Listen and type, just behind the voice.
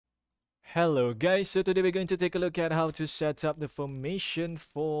Hello guys, so today we're going to take a look at how to set up the formation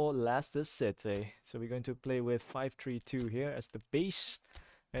for Leicester City. So we're going to play with 5-3-2 here as the base,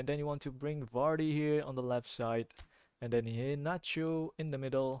 and then you want to bring Vardy here on the left side, and then here Nacho in the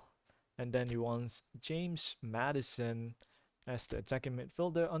middle, and then you want James Maddison as the attacking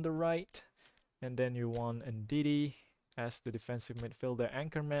midfielder on the right, and then you want Ndidi as the defensive midfielder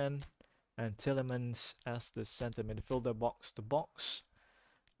anchorman, and Tillemans as the center midfielder box to box.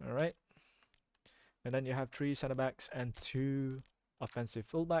 Alright. And then you have 3 center backs and 2 offensive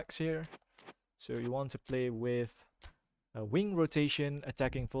fullbacks here. So you want to play with a wing rotation,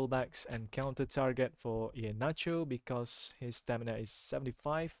 attacking fullbacks, and counter target for Iheanacho because his stamina is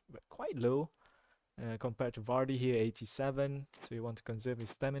 75, but quite low compared to Vardy here, 87. So you want to conserve his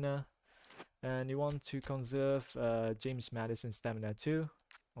stamina. And you want to conserve James Maddison's stamina too,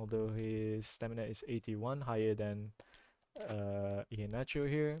 although his stamina is 81, higher than Iheanacho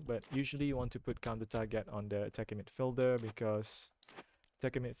here, but usually you want to put counter target on the attacking midfielder because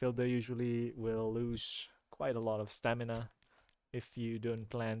attacking midfielder usually will lose quite a lot of stamina if you don't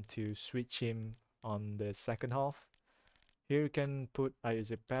plan to switch him on the second half. Here you can put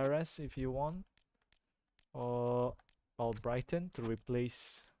Jose Perez if you want, or Albrighton to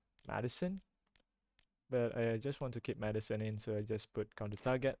replace Maddison, but I just want to keep Maddison in, so I just put counter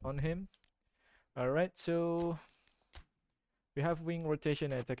target on him. Alright, so we have wing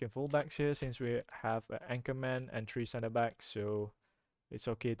rotation and attacking fullbacks here since we have an anchorman and 3 center backs, so it's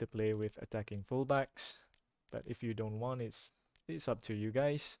okay to play with attacking fullbacks. But if you don't want, it's up to you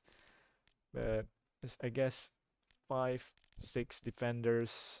guys. But I guess 5-6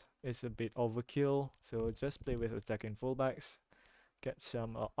 defenders is a bit overkill, so just play with attacking fullbacks. Get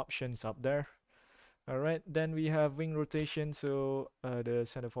some options up there. Alright, then we have wing rotation, so the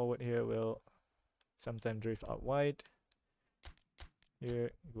center forward here will sometimes drift out wide.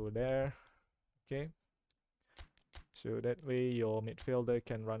 Here, go there. Okay. So that way your midfielder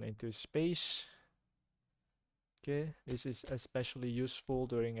can run into space. Okay, this is especially useful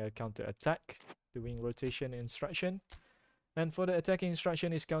during a counter attack, the wing rotation instruction. And for the attacking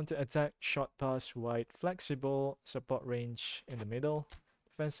instruction is counter attack, short pass, wide, flexible, support range in the middle.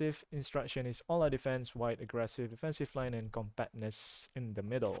 Defensive instruction is all out defense, wide, aggressive, defensive line, and compactness in the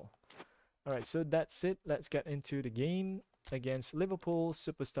middle. Alright, so that's it. Let's get into the game against Liverpool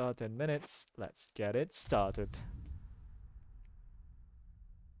Superstar 10 minutes. Let's get it started.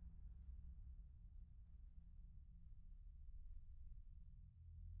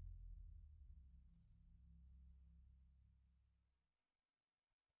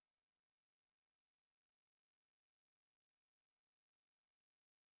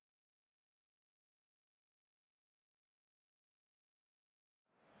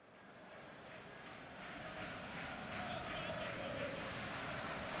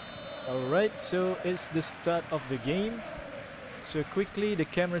 Alright, so it's the start of the game. So quickly, the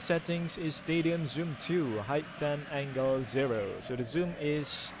camera settings is stadium zoom 2, height 10, angle 0. So the zoom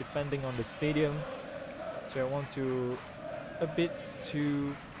is depending on the stadium. So I want to a bit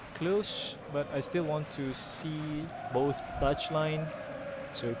too close, but I still want to see both touchline.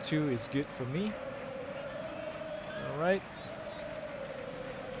 So 2 is good for me. Alright.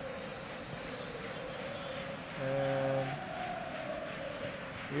 And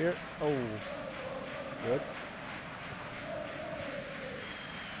here, oh, good.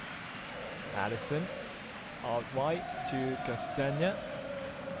 Maddison, out wide to Castagna.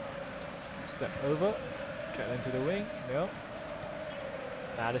 Step over, get into the wing. No.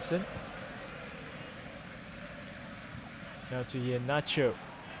 Maddison. Now to Iheanacho.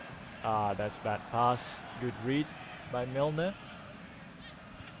 Ah, that's bad pass. Good read by Milner.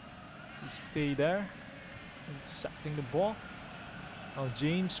 You stay there, intercepting the ball. Now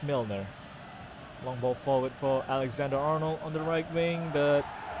James Milner. Long ball forward for Alexander-Arnold on the right wing, but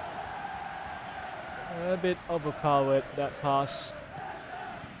a bit overpowered that pass.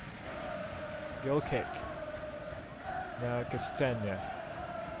 Goal kick. Now Castagna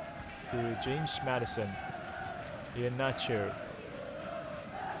to James Maddison. Iheanacho.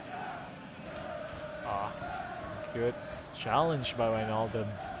 Ah, good challenge by Wijnaldum.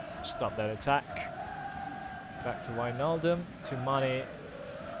 Stop that attack. Back to Wijnaldum, to Mane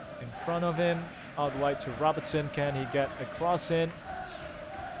in front of him. Out wide to Robertson. Can he get a cross in?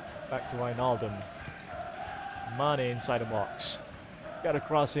 Back to Wijnaldum. Mane inside the box. Got a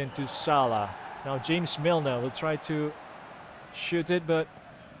cross into Salah. Now James Milner will try to shoot it, but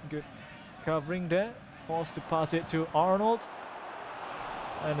good covering there. Forced to pass it to Arnold.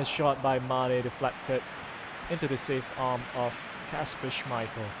 And a shot by Mane deflected into the safe arm of Kasper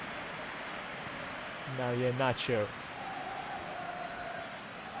Schmeichel. Now Iheanacho.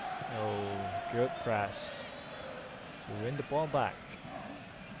 Oh, Good press to win the ball back.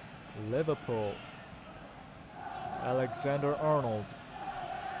 Liverpool. Alexander-Arnold.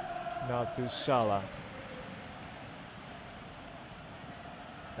 Now to Salah.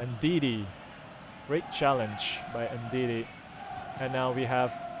 Ndidi. Great challenge by Ndidi. And now we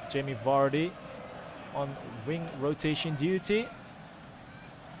have Jamie Vardy on wing rotation duty.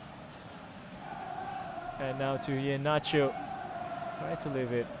 And now to Iheanacho. Tried to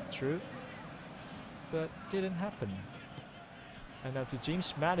leave it through, but didn't happen. And now to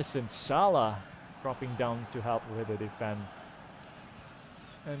James Maddison. Salah dropping down to help with the defense.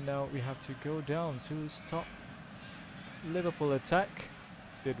 And now we have to go down to stop Liverpool attack.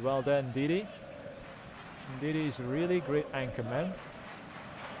 Did well there, Ndidi. Ndidi is a really great anchor man.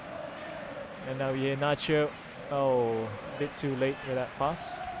 And now Iheanacho. Oh, a bit too late with that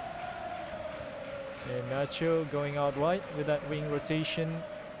pass. Iheanacho going out wide with that wing rotation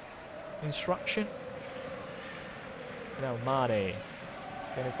instruction. Now Mane.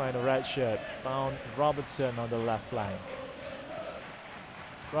 Can he find a red shirt? Found Robertson on the left flank.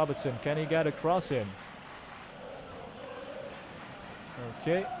 Robertson, can he get across him?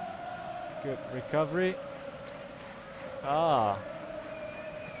 Okay. Good recovery. Ah.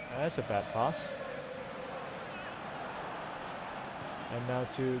 That's a bad pass. And now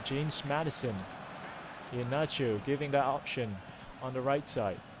to James Maddison. Iheanacho giving that option on the right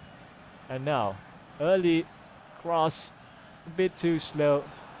side. And now, early cross, a bit too slow.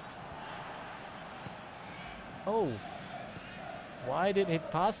 Oh, why did he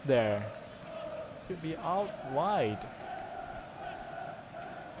pass there? Could be out wide.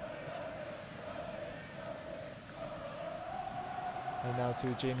 And now to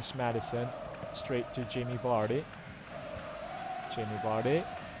James Maddison, straight to Jamie Vardy. Jamie Vardy.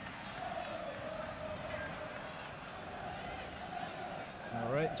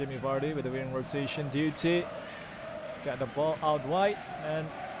 Alright, Jamie Vardy with the wing rotation duty. Got the ball out wide and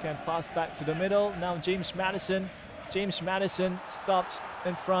can pass back to the middle. Now James Maddison. James Maddison stops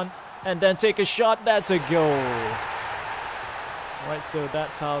in front and then take a shot. That's a goal. Alright, so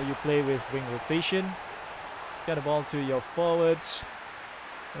that's how you play with wing rotation. Get the ball to your forwards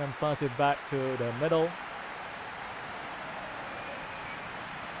and then pass it back to the middle.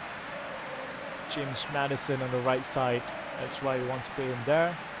 James Maddison on the right side. That's why we want to play him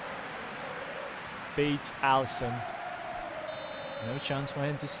there. Bait Alisson. No chance for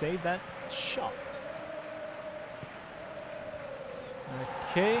him to save that shot.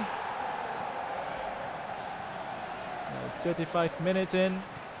 Okay. Now 35 minutes in.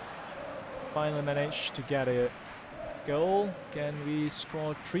 Finally managed to get a goal. Can we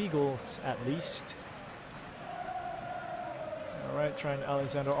score 3 goals at least? Alright, trying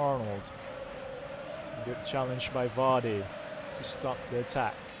Alexander-Arnold. Good challenge by Vardy to stop the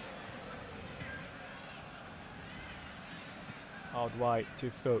attack. Out wide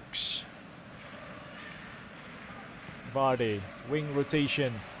to Fuchs. Vardy, wing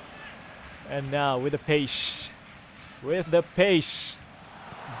rotation. And now with the pace. With the pace.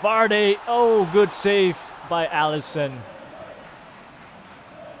 Vardy, oh, good save by Alisson.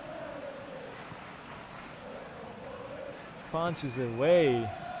 Punches away.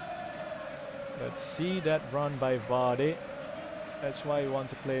 Let's see that run by Vardy. That's why you want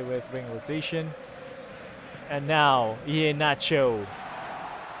to play with wing rotation. And now, Iheanacho.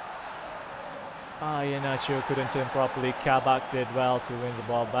 Iheanacho couldn't turn properly. Kabak did well to win the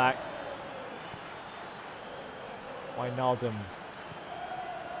ball back. Wijnaldum.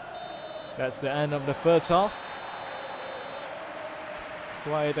 That's the end of the first half.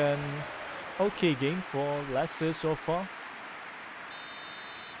 Quite an okay game for Leicester so far.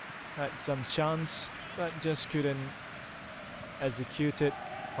 Had some chance, but just couldn't execute it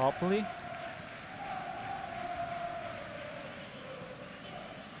properly.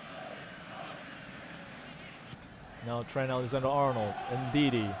 Now Trent Alexander-Arnold,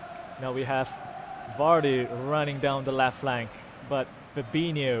 Ndidi. Now we have Vardy running down the left flank, but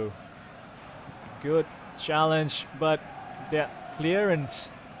Fabinho. Good challenge, but the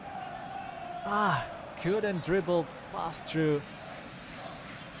clearance. Couldn't dribble pass through.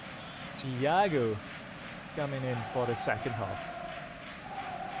 Thiago coming in for the second half.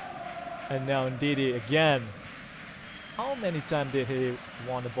 And now Ndidi again. How many times did he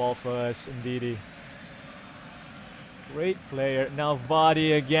won the ball for us, Ndidi? Great player. Now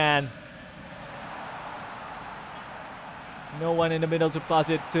Vardy again. No one in the middle to pass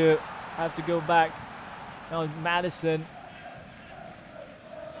it to. Have to go back. Now Maddison.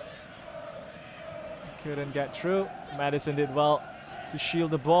 Couldn't get through. Maddison did well to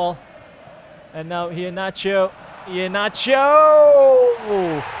shield the ball. And now Iheanacho. Iheanacho!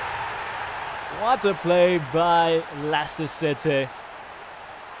 What a play by Leicester City.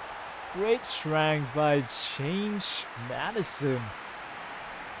 Great strength by James Maddison.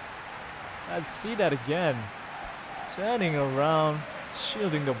 Let's see that again. Turning around,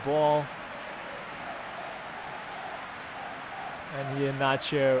 shielding the ball. And here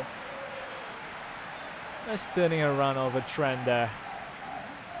Nacho. That's turning around over Trent there.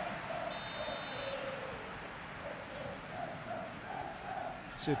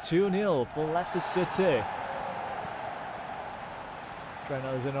 So 2-0 for Leicester City. Trent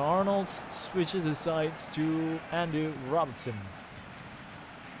Alexander-Arnold switches the sides to Andrew Robertson.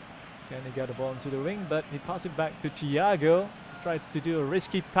 Can he get the ball into the wing, but he passes it back to Thiago. Tried to do a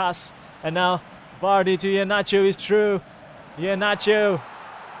risky pass, and now Vardy to Iheanacho is through. Iheanacho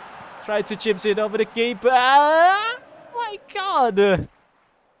tried to chip it over the keeper. Ah, my God!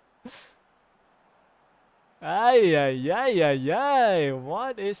 Ay, ay, ay, ay, ay.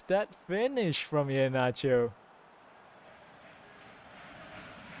 What is that finish from Iheanacho?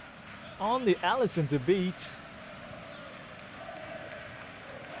 Only Alisson to beat.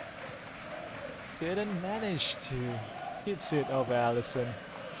 Didn't manage to keep it over Alisson.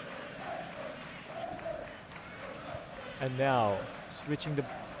 And now, switching the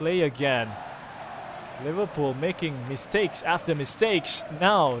play again. Liverpool making mistakes after mistakes.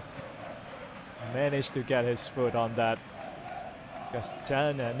 Now, managed to get his foot on that.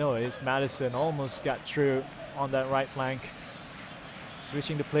 Castagna, no, it's Maddison, almost got through on that right flank.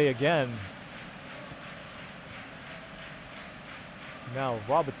 Switching the play again. Now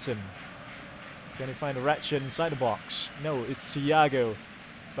Robertson. Can he find a Ratchet inside the box? No, it's Thiago.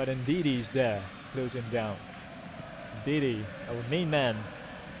 But Ndidi is there to close him down. Ndidi, our main man.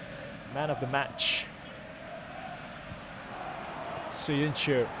 Man of the match.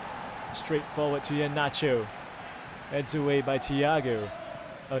 Soyuncu. Straight forward to Iheanacho. Heads away by Thiago.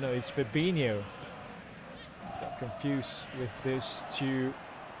 Oh no, it's Fabinho. Got confused with this two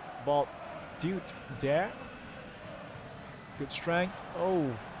ball dude there. Good strength.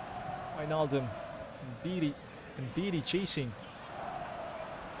 Oh, Wijnaldum. Ndidi chasing.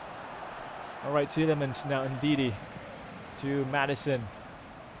 Alright, Tielemans now. Ndidi to Maddison.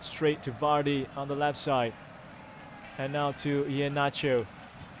 Straight to Vardy on the left side. And now to Iheanacho.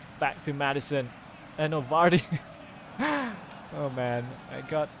 Back to Maddison. And no, Vardy. Oh man, I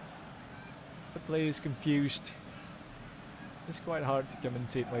got the players confused. It's quite hard to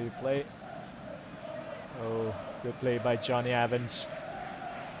commentate while you play. Oh, good play by Johnny Evans.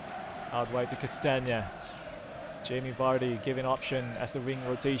 Out wide to Castagna. Jamie Vardy giving option as the wing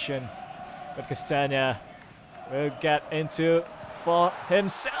rotation. But Castagna will get into for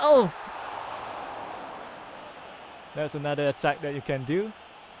himself. That's another attack that you can do.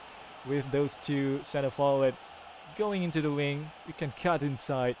 With those two center forward going into the wing, you can cut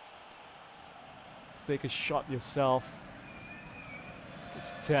inside. Take a shot yourself.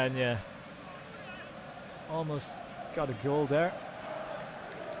 Castagna almost got a goal there.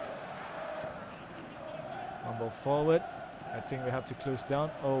 One ball forward. I think we have to close down.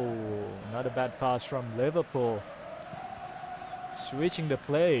 Oh, another bad pass from Liverpool. Switching the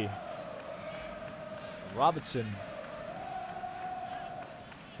play. Robertson.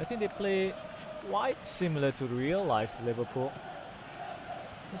 I think they play quite similar to real life Liverpool.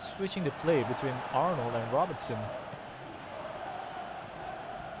 Just switching the play between Arnold and Robertson.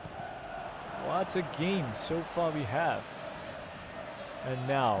 What a game so far we have. And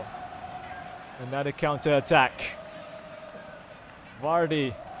now, another counter attack.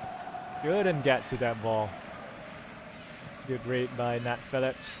 Vardy couldn't get to that ball. Good read by Nat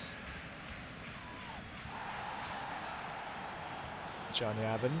Phillips. Johnny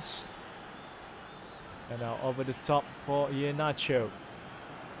Evans. And now over the top for Iheanacho.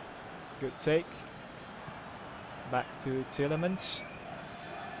 Good take. Back to Tielemans.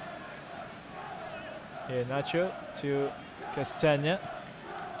 Iheanacho to Castagna.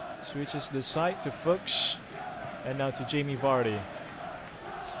 Switches the side to Fuchs. And now to Jamie Vardy.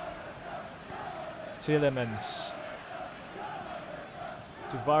 Tielemans.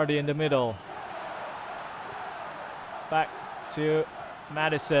 To Vardy in the middle. Back to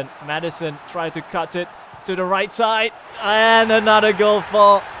Maddison. Maddison tried to cut it to the right side. And another goal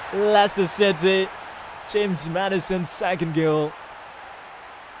for Leicester City. James Maddison's second goal.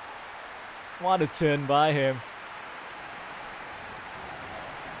 What a turn by him.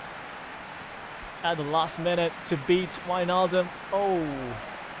 At the last minute to beat Wijnaldum. Oh.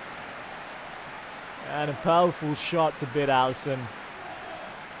 And a powerful shot to beat Alisson.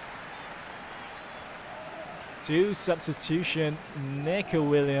 Two substitution, Nico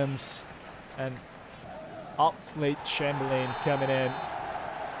Williams and Oxlade-Chamberlain coming in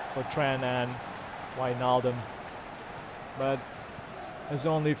for Trent and Wijnaldum. But there's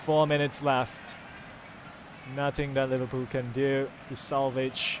only 4 minutes left. Nothing that Liverpool can do to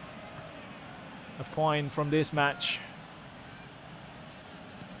salvage a point from this match.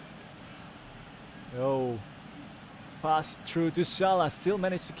 Oh, pass through to Salah, still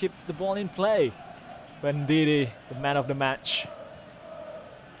managed to keep the ball in play. Ndidi, the man of the match.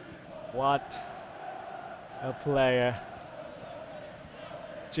 What a player.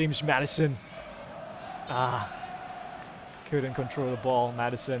 James Maddison. Couldn't control the ball,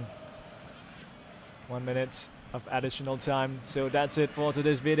 Maddison. 1 minute of additional time. So that's it for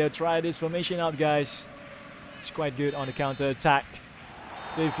today's video. Try this formation out, guys. It's quite good on the counter attack.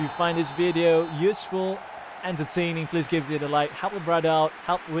 So if you find this video useful, entertaining, please give it a like. Help the brother out,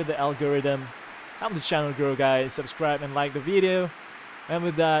 help with the algorithm, help the channel grow, guys. Subscribe and like the video. And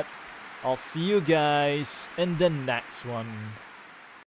with that, I'll see you guys in the next one.